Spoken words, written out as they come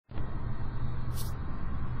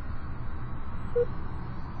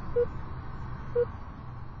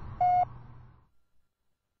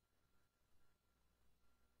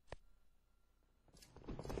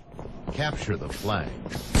Capture the flag.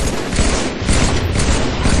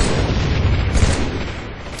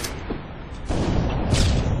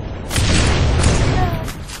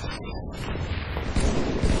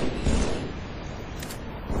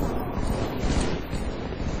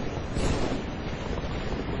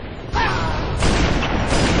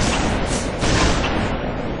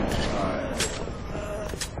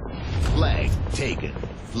 Flag taken.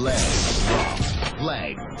 Flag dropped.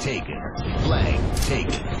 Flag taken. Flag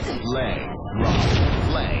taken. Flag dropped.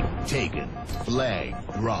 Flag taken. Flag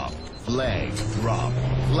dropped. Flag dropped.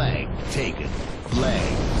 Flag taken.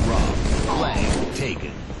 Flag dropped. Flag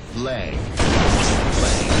taken. Flag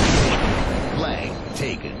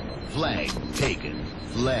taken. Flag taken.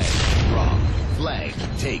 Flag dropped. Flag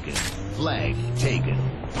taken. Flag taken.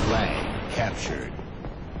 Flag captured.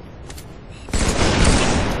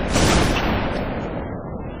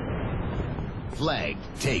 Flag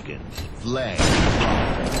taken. Flag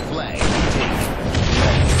dropped. Flag taken.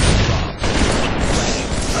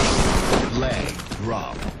 Flag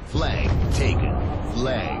dropped. Flag taken.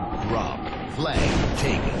 Flag dropped. Flag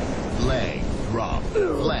taken. Flag dropped.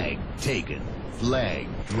 Flag taken. Flag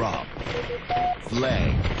dropped.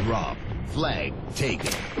 Flag dropped. Flag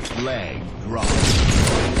taken. Flag dropped.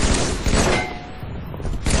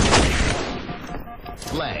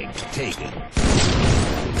 Flag taken.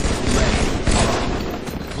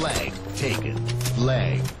 Flag taken.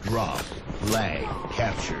 Flag dropped. Flag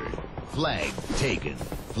captured. Flag taken.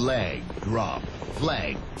 Flag dropped.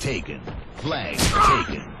 Flag taken. Flag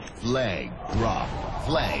taken. Flag dropped.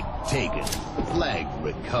 Flag taken. Flag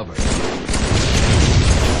recovered.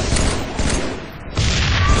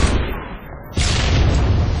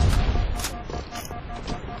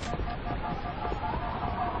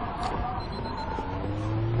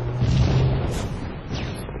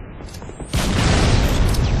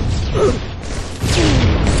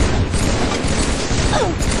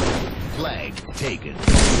 Flag taken.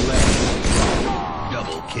 Flag dropped.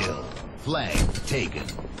 Double kill. Flag taken.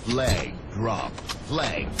 Flag dropped.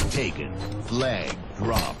 Flag taken. Flag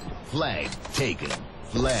dropped. Flag taken.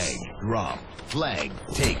 Flag dropped. Flag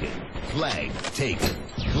taken. Flag taken.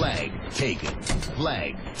 Flag taken.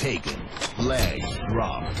 Flag taken. Flag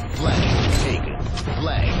dropped. Flag taken.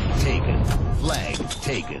 Flag taken. Flag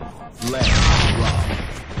taken. Flag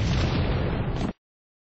dropped.